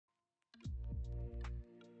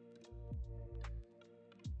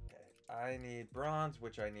I need bronze,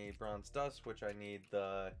 which I need bronze dust, which I need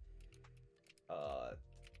the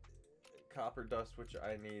copper dust, which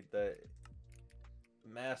I need the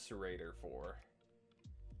macerator for.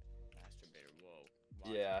 Masturbator, whoa.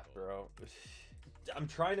 Yeah, bro. I'm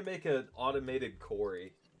trying to make an automated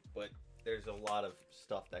quarry, but there's a lot of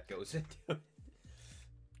stuff that goes into it.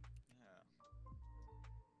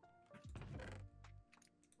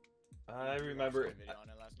 Yeah. I remember. You video on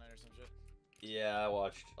it last night or some shit? Yeah, I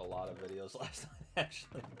watched a lot of videos last night,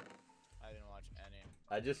 actually. I didn't watch any.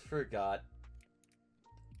 I just forgot.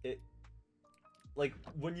 It. Like,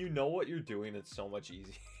 when you know what you're doing, it's so much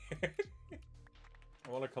easier. I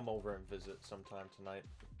want to come over and visit sometime tonight,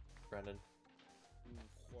 Brendan.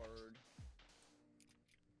 Ooh, word.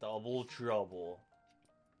 Double trouble.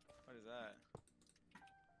 What is that?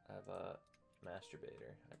 I have a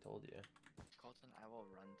masturbator, I told you. Colton, I will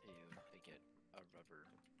run to you to get a rubber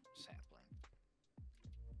sapling.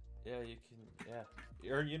 Yeah, you can, yeah.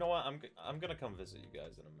 Or, you know what, I'm gonna come visit you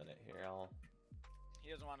guys in a minute here. He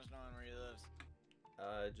doesn't want us knowing where he lives.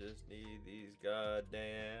 I just need these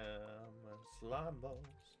goddamn slime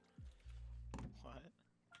balls. What?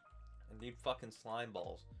 I need fucking slime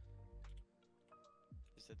balls.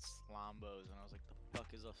 He said slombos, and I was like, the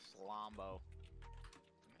fuck is a slombo?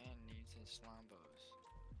 The man needs his slombos.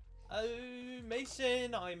 Oh,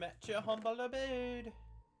 Mason, I'm at your humble abode.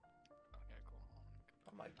 Okay, cool.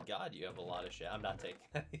 Oh my god, you have a lot of shit. I'm not taking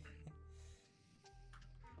anything.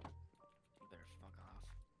 You better fuck off.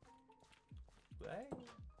 Hey.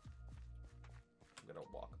 I'm gonna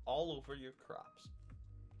walk all over your crops.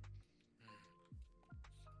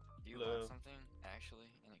 Do you Hello. want something, actually,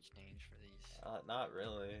 in exchange for these? Not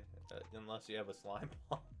really. Unless you have a slime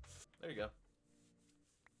ball. There you go.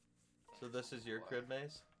 So this is your crib,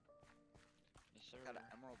 Mace? Yes, sir. Got an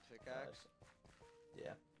emerald pickaxe.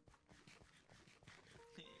 Yeah.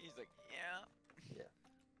 He's like, yeah. Yeah.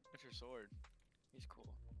 What's your sword? He's cool.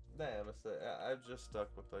 Damn, I've just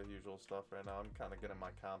stuck with the usual stuff right now. I'm kind of getting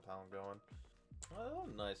my compound going. Oh,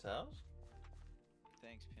 nice house.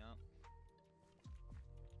 Thanks, pimp.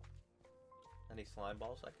 Any slime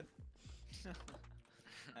balls I could?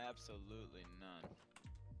 Absolutely none.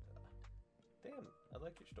 Damn, I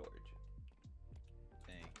like your storage.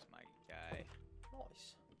 Thanks, my guy.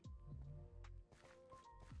 Nice.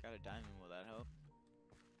 Got a diamond, will that help?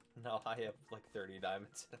 No, I have like 30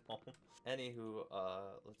 diamonds at home. Anywho,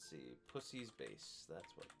 let's see. Pussy's base.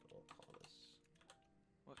 That's what we'll call this.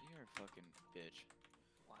 What? You're a fucking bitch.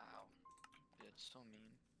 Wow. It's so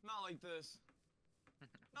mean. Not like this.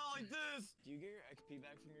 Not like this. Do you get your XP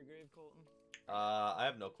back from your grave, Colton? I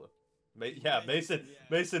have no clue. Yeah, Mason, Mason. yeah.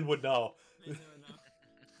 Mason would know. Mason would know.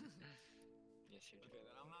 Yes, you do.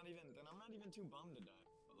 Okay, then I'm not even too bummed to die.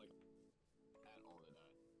 But like, at all to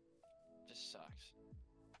die. Just sucks.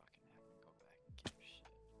 Fucking have to go back and get your shit.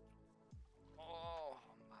 Oh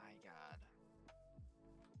my god.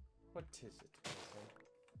 What is it, Mason?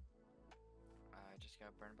 I just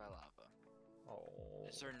got burned by lava. Oh.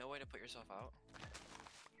 Is there no way to put yourself out?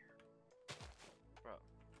 Bro,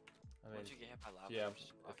 I mean, once you get hit by lava, yeah,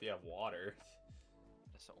 just if you have water.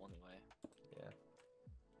 that's the only way. Yeah.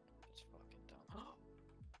 It's fucking dumb.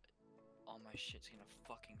 All my shit's gonna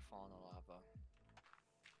fucking fall in the lava.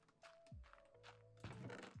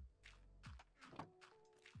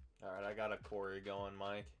 Alright, I got a quarry going,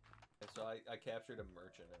 Mike. And so I captured a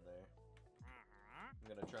merchant in there. I'm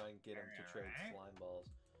gonna try and get him to trade slime balls.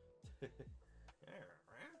 I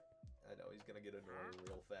know, he's gonna get annoying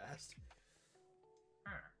real fast.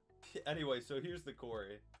 Anyway, so here's the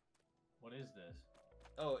quarry. What is this?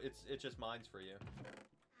 Oh, it just mines for you.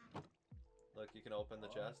 Look, you can open the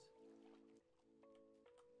chest.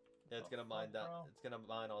 Yeah, it's gonna mine down. It's gonna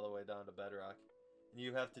mine all the way down to bedrock. And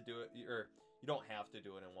you have to do it, or you don't have to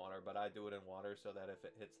do it in water, but I do it in water so that if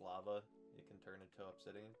it hits lava, it can turn into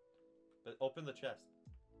obsidian. But open the chest.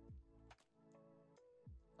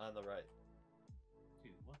 On the right.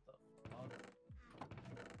 Dude, what the fuck?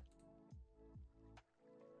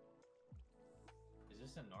 Is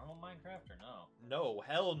this in normal Minecraft or no? No,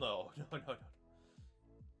 hell no. No, no, no.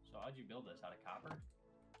 So how'd you build this? Out of copper?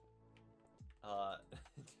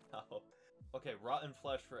 No. Okay, rotten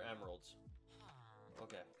flesh for emeralds.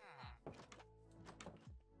 Okay.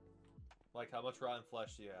 Like, how much rotten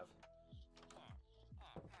flesh do you have?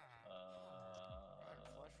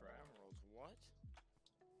 Flesh for emeralds. What?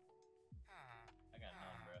 I got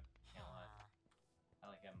none, bro. Can't lie. I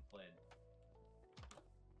like haven't played.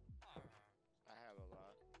 I have a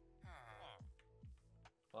lot.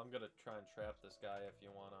 Well, I'm gonna try and trap this guy if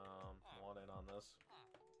you want in on this.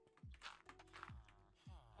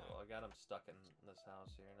 Okay, well, I got him stuck in this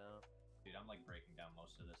house here now. Dude, I'm like breaking down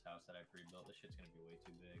most of this house that I've rebuilt. This shit's gonna be way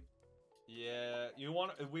too big. Yeah, we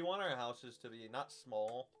want our houses to be not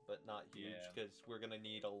small, but not huge, Yeah. because we're gonna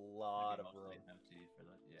need a It's lot gonna of be room. mostly empty for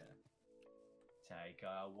the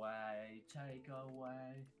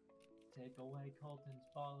Take away Colton's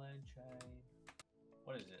ball and chain.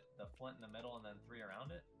 What is it? The flint in the middle and then 3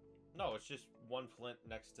 around it? No, it's just one flint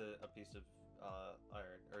next to a piece of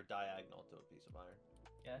iron, or diagonal to a piece of iron.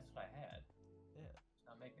 Yeah, that's what I had. Yeah. It's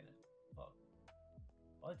not making it. Fuck.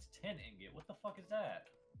 Well, it's 10 ingot. What the fuck is that?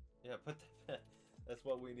 Yeah, put that. That's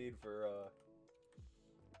what we need for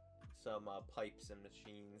some pipes and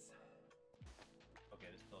machines. Okay,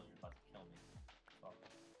 this villager's about to kill me. Fuck.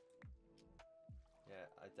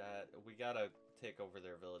 Yeah, we gotta take over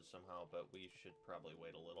their village somehow, but we should probably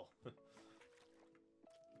wait a little.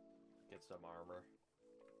 Get some armor.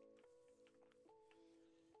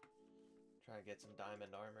 Try and get some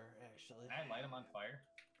diamond armor, actually. Can I light him on fire?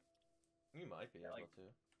 You might be Yeah, able like- to.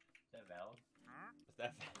 Is that valid? Is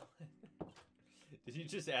that valid? Did you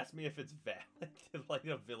just ask me if it's valid to light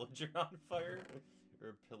a villager on fire?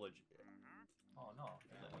 Or pillage? Oh no,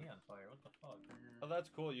 they lit me on fire. What the fuck? Oh, that's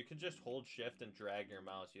cool. You can just hold shift and drag your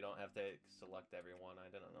mouse. You don't have to select everyone. I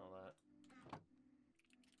didn't know that.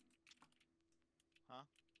 Huh?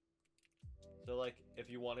 So, like, if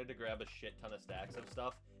you wanted to grab a shit ton of stacks of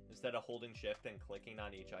stuff, instead of holding shift and clicking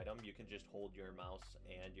on each item, you can just hold your mouse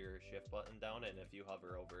and your shift button down, and if you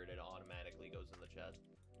hover over it, it automatically goes in the chest.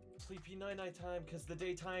 Sleepy night time, because the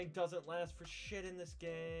daytime doesn't last for shit in this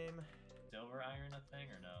game. Silver iron a thing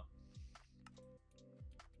or no?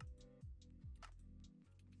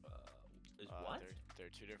 Is what? They're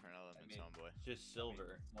two different elements, mean- homeboy. Just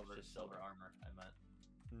silver. Silver, Just silver armor, I meant.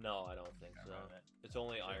 No, I don't think so. Around it. It's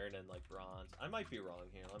only Sure. iron and like bronze. I might be wrong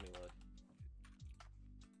here. Let me look.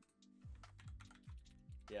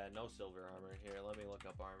 Yeah, no silver armor here. Let me look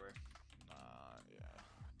up armor.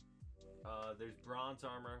 Yeah. There's bronze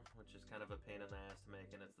armor, which is kind of a pain in the ass to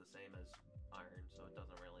make, and it's the same as iron, so it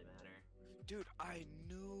doesn't really matter. Dude, I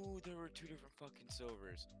knew there were two different fucking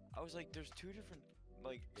silvers. I was like, there's two different,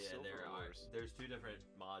 like, Yeah, silver there are. ores. There's two different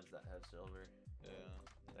mods that have silver. Yeah.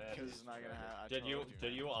 That Because is it's not gonna tragic. have.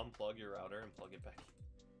 Did you unplug your router and plug it back?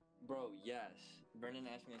 Bro, yes. Brendan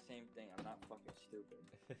asked me the same thing. I'm not fucking stupid.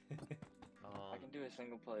 I can do a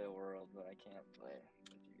single player world, but I can't play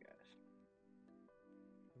with you guys.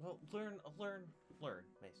 Well, learn,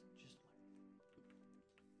 Mason. Just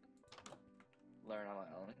Learn on my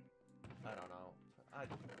own. learn. I don't know. I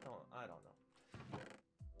don't know.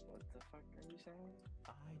 What the fuck are you saying?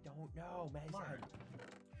 I don't know, Mason. Learn.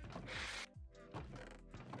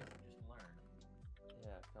 Just learn.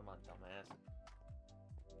 Yeah, come on, dumbass.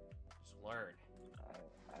 Just learn.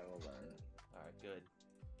 I will learn. Alright, good.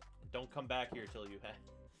 Don't come back here till you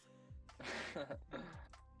have.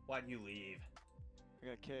 Why'd you leave? I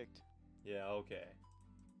got kicked. Yeah, okay.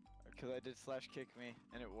 Because I did slash kick me,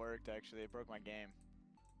 and it worked actually. It broke my game.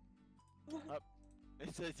 Up.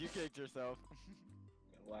 It says you kicked yourself.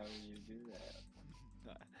 Why would you do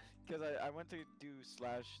that? Because I went to do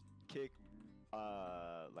slash kick,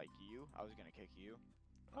 like you. I was gonna kick you.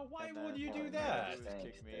 Oh, why And would then- you do Oh, that? no.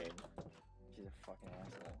 Thanks, Kick me. dude. She's a fucking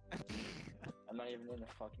asshole. I'm not even in the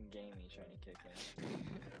fucking game. He's trying to kick me.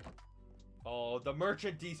 Oh, the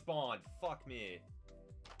merchant despawned. Fuck me.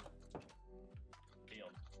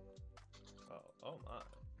 Field. Oh my.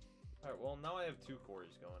 Alright, well now I have 2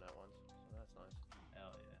 cores going at once, so that's nice.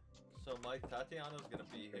 Hell yeah. So Mike, Tatiana's gonna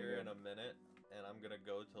be here in a minute, and I'm gonna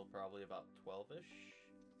go till probably about 12-ish.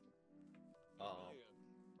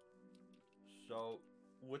 So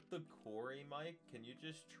with the quarry, Mike, can you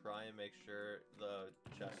just try and make sure the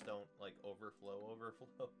chests don't like overflow?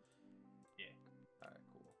 Yeah. Alright,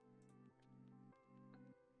 cool.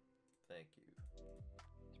 Thank you.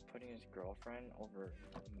 He's putting his girlfriend over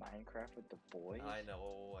Minecraft with the boys. I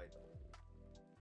know.